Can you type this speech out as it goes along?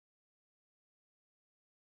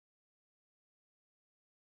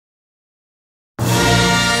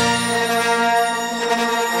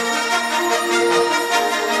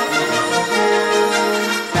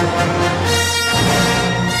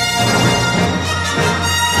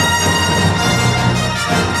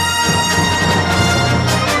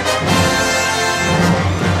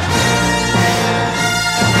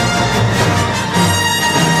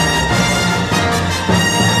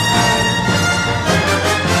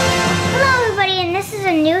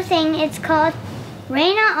called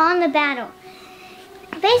Raina on the Battle.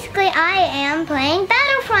 Basically, I am playing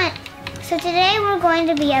Battlefront. So today we're going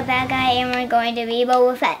to be a bad guy and we're going to be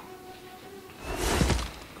Boba Fett.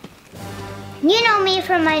 You know me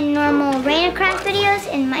from my normal HelloRainaCraft videos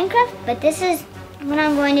in Minecraft, but this is what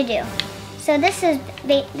I'm going to do. So this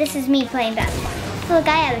is me playing Battlefront. Look,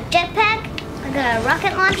 I have a jetpack, I got a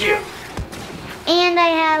rocket launcher, and I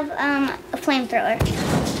have a flamethrower.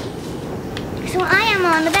 So I am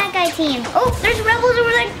on the bad guy team. Oh, there's rebels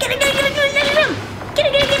over there. Get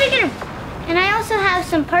him. And I also have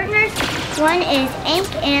some partners. One is Ank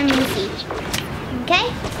and Lucy. Okay?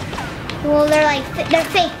 Well, they're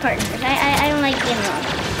fake partners. I don't like being alone.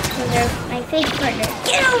 So they're my fake partners.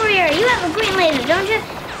 Get over here. You have a green laser, don't you?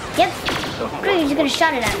 Yep. Great, you're gonna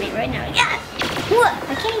shot it at me right now. Yeah. What?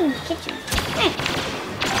 I can't even get you. I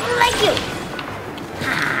don't like you.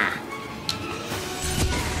 Ha.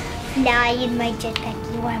 Fly in my jetpack.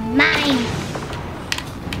 You are mine.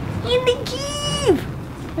 In the cave.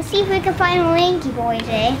 Let's see if we can find Lanky Boy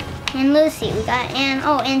today. And Lucy, we got, and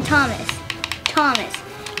Thomas.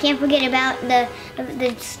 Can't forget about the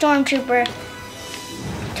stormtrooper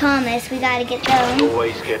Thomas. We gotta get those.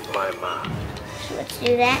 Always get my mark. So let's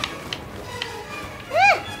do that.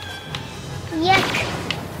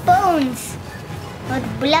 Yuck! Bones with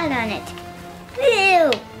blood on it.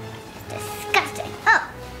 Ew! Disgusting. Oh!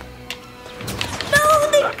 No!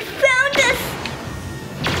 They found us!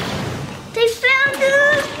 They found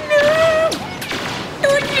us! No!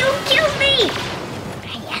 Don't you kill me!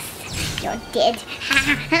 Yes, you're dead.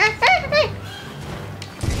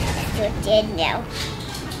 You're dead now.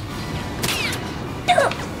 Oh,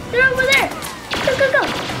 they're over there! Go!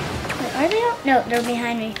 Wait, are they? No, they're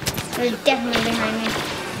behind me. They're definitely behind me.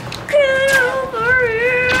 Get over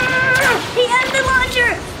here! He has the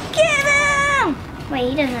launcher! Get him! Wait,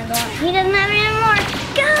 he doesn't have the launcher. He doesn't have it anymore.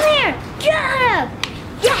 Come here! Got him!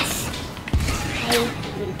 Yes! I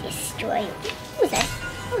will destroy you.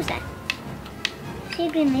 What was that? See a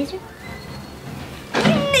green laser?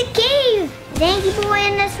 In the cave! Lanky boy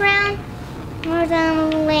in this round? Where's that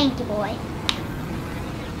little lanky boy?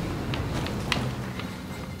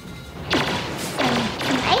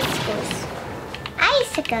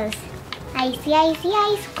 Icicles. Icy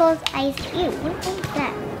icicles. Ew, what is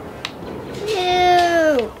that?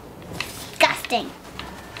 Ew. Disgusting.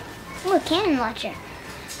 Ooh, a cannon launcher.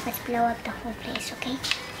 Let's blow up the whole place, okay?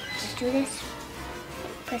 Let's do this.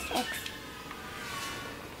 Press X.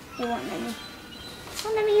 It won't let me.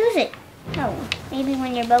 Won't let me use it. Oh, maybe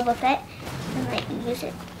when you're Boba Fett, they'll let you use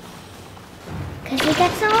it. Because we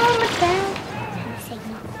got so much down. Send a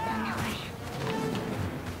signal. Don't know where I am.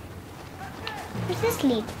 Where's this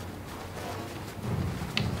lead?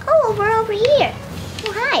 Oh, we're over here.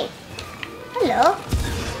 Oh, hi. Hello.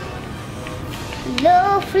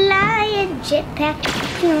 Hello, flying jetpack.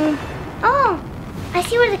 Oh, I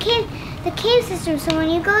see where the cave system. So when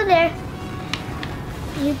you go there,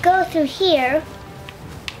 you go through here.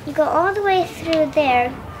 You go all the way through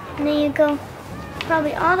there, and then you go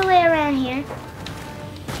probably all the way around here.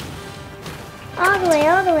 All the way.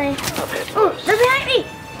 Oh, they're behind me.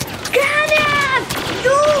 Got him!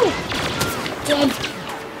 No! Dead.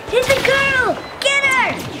 Hit the girl! Get her!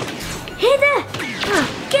 Get her!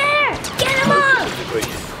 Get them all!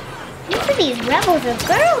 Look at these rebels, a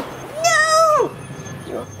girl! No!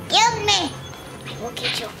 You killed me! I will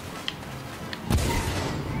get you.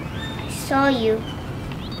 I saw you.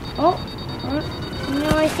 Oh,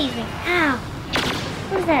 no, he sees me. Ow!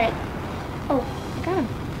 What is that? Oh, I got him.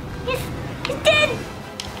 Yes, he's dead!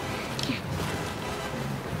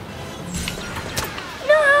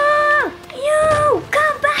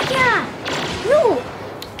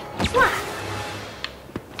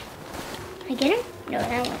 I get him? No,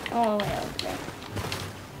 that went all the way over there.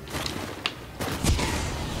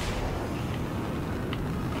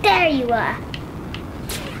 There you are.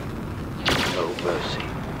 No mercy.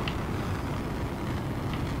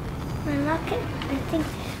 Unlock it? I think.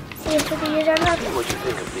 See if we can use our rocket. What do you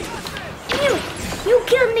think of me? You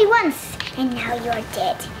killed me once, and now you're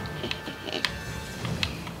dead.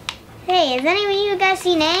 Hey, has any of you guys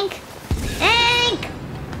seen Ank? Ank!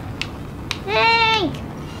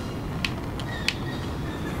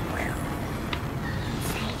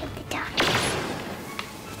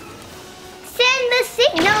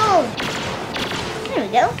 Signal! There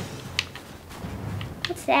we go.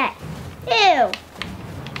 What's that? Ew!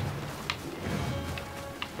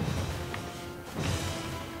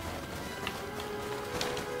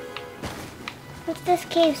 What's this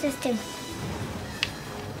cave system?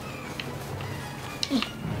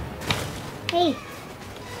 Hey,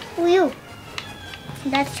 who are you?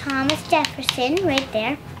 That's Thomas Jefferson right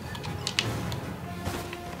there.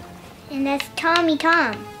 And that's Tommy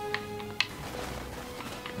Tom.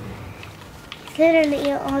 It's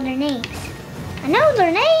literally all their names. I know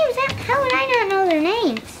their names. How would I not know their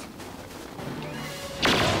names?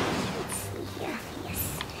 Let's see here.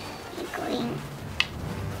 Yes. I'm going.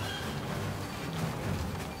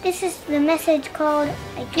 This is the message called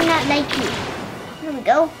I do not like you. Here we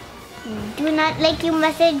go. Do not like you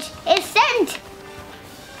message is sent.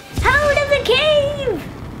 Out of the cave.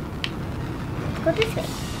 Let's go this way.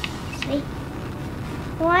 This way.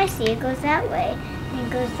 Oh, I see. It goes that way. And it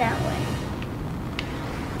goes that way.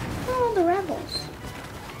 Oh, the rebels.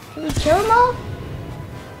 Did we kill them all?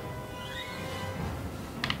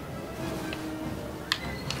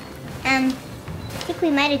 I think we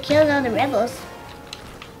might have killed all the rebels.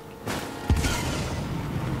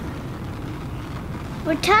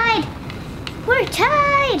 We're tied! We're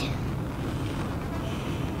tied!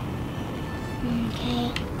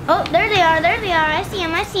 Okay. Oh, there they are, there they are. I see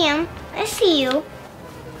them, I see them. I see you.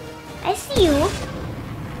 I see you.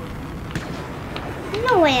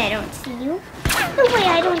 No way I don't see you. No way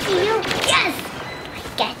I don't see you. Yes! I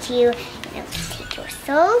got you. And I'll take your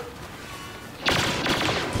soul.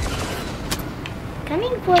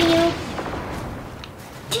 Coming for you.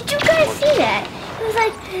 Did you guys see that? It was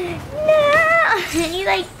like, no! And you're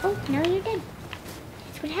like, oh, no, you're dead.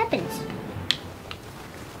 That's what happens.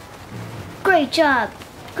 Great job.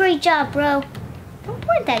 Great job, bro. Don't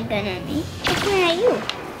point that gun at me. I'm pointing at you.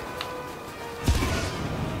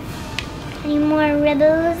 Any more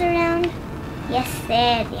rebels around? Yes,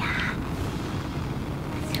 there they are.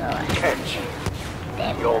 So,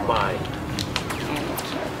 there we You're go. mine. And we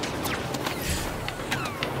killed.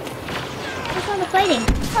 What's all the fighting?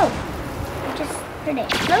 Oh, I just heard an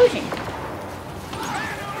explosion.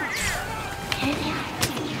 There they are.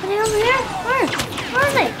 Are they over here? Where? Where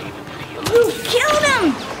are they? You killed them!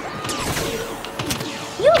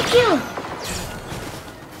 You killed!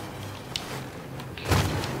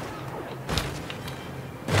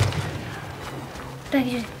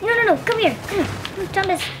 Packages. No, no, no, come here. Come here.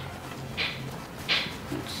 Thomas.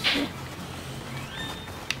 Let's see.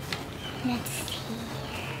 Let's see.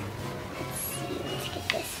 Let's get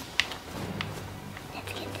this.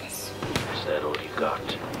 Let's get this. Is that all you got?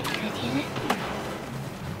 You guys hear that?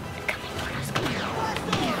 They're coming for us. Come here.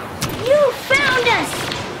 You found us!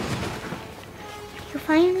 You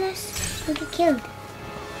find us, we'll get killed.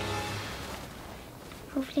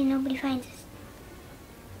 Hopefully nobody finds us.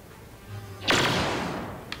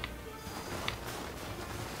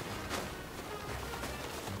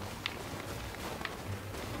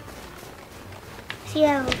 See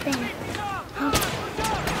that little thing. Oh.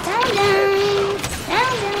 Down.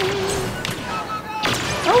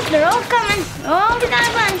 Oh, they're all coming. Oh, we got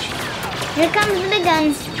a bunch. Here comes the big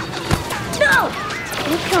guns. No!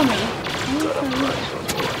 You kill me.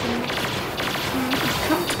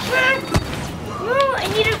 No, I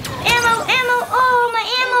need ammo. Oh, my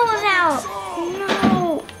ammo was out.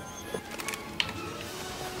 No.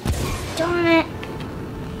 Darn it.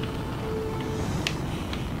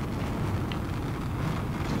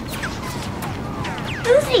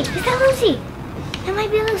 Lucy! Is that Lucy? That might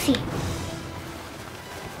be Lucy.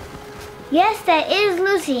 Yes, that is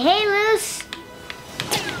Lucy. Hey, Luce.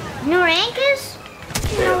 You know where Hank is?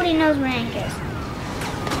 Nobody knows where Hank is.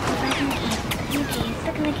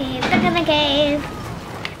 Stuck in the cave. Stuck in the cave.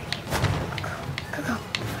 Go.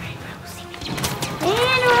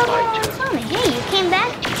 And Robo saw me. Hey, you came back?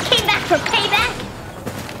 Came back for payback?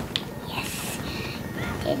 Yes. You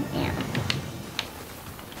did now.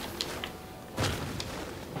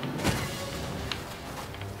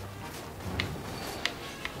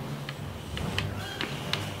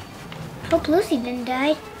 Hope Lucy didn't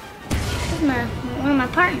die. This is one of my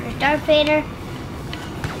partners, Darth Vader,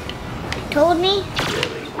 told me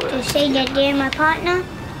to say that they're my partner,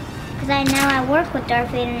 because now I work with Darth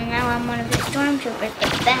Vader and now I'm one of the stormtroopers, but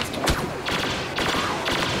the bastard.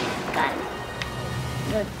 Got him.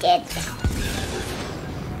 You're dead now.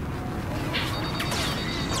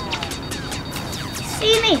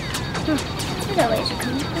 See me? Where's that laser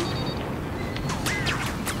coming from?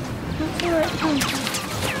 Let's see where it comes from.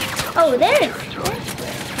 Oh, there it is.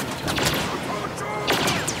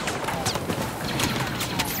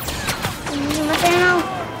 What's ammo?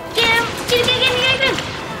 Get him! Get him!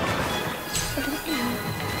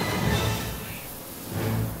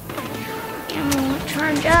 Ammo,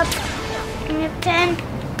 charge up. Give me a 10.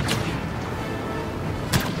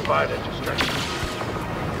 Provide a distraction.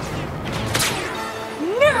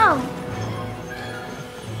 No!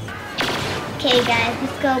 Okay, guys,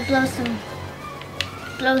 let's go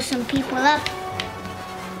blow some people up.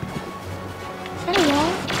 Is that a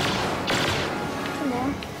wall? That's a wall.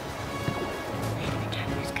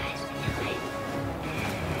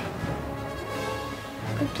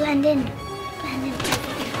 blend in. Blend in.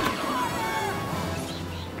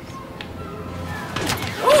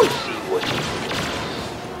 Ooh! See what you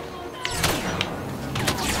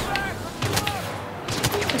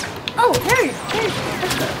Oh, there's.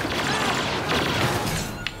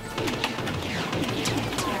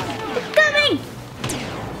 It's coming!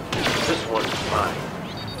 This one's mine.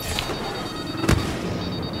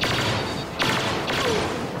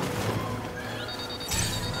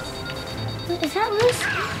 Is that Loose?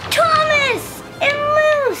 Thomas! And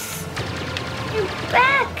Loose! You're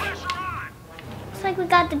back! Looks like we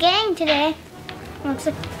got the gang today. Looks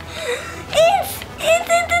like... It's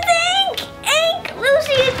the tank! Hank,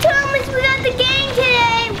 Lucy, and Thomas, we got the gang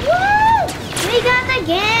today! Woo! We got the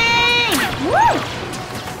gang! Woo!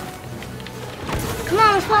 Come on,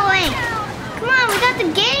 let's follow Hank. Come on, we got the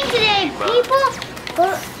gang today, people!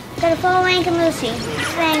 Gotta follow Hank and Lucy.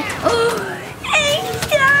 Hank. Oh! Hank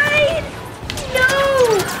died! No!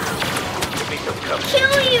 Give me some cover.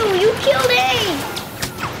 Kill you! You killed Hank!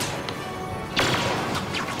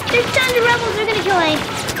 There's tons of rebels. They're gonna kill Hank.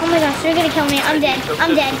 Oh my gosh, they're gonna kill me. I'm dead.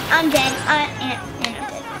 I'm dead. I'm dead. I'm dead.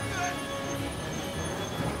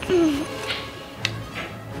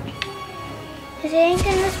 Is Hank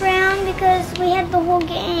in this round? Because we had the whole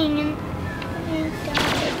gang and Hank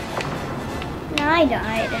died. And I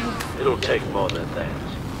died. And It'll take more than that.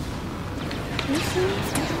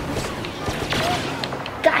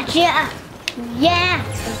 Gotcha! Yeah!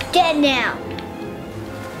 I'm dead now.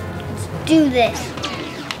 Let's do this.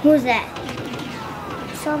 Who's that?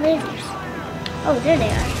 Salvagers. Oh, there they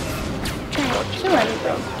are. Trying to kill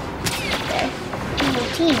everybody. There. The whole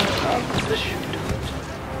team is there. This should do it.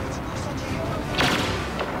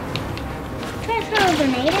 Trying to throw a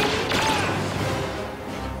grenade in?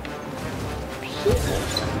 People.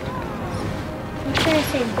 I'm trying to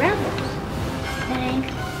say rebels. That ain't.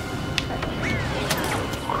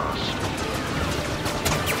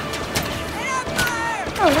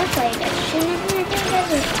 Oh, that's why you guys shooting at me. I think you guys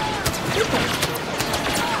are stupid.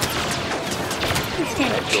 You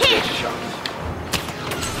stand a chance.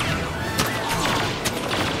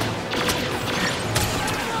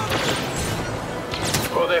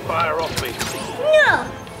 Before they fire off me. No!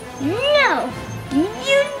 No!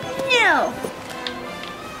 You know!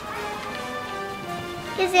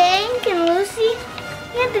 Is Hank and Lucy?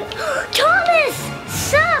 You have to... Thomas!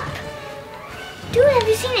 Sup? Dude, have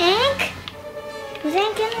you seen Hank? Was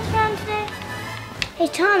Hank in this round today? Hey,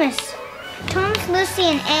 Thomas. Thomas, Lucy,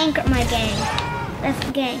 and Hank are my gang. That's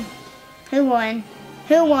the gang. Who won?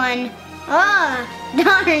 Who won? Ah,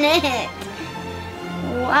 darn it.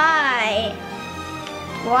 Why?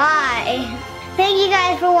 Why? Thank you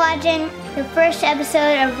guys for watching the first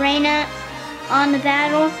episode of Raina on the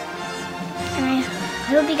battle. And I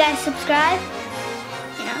hope you guys subscribe.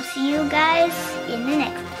 And I'll see you guys in the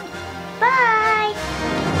next one. Bye!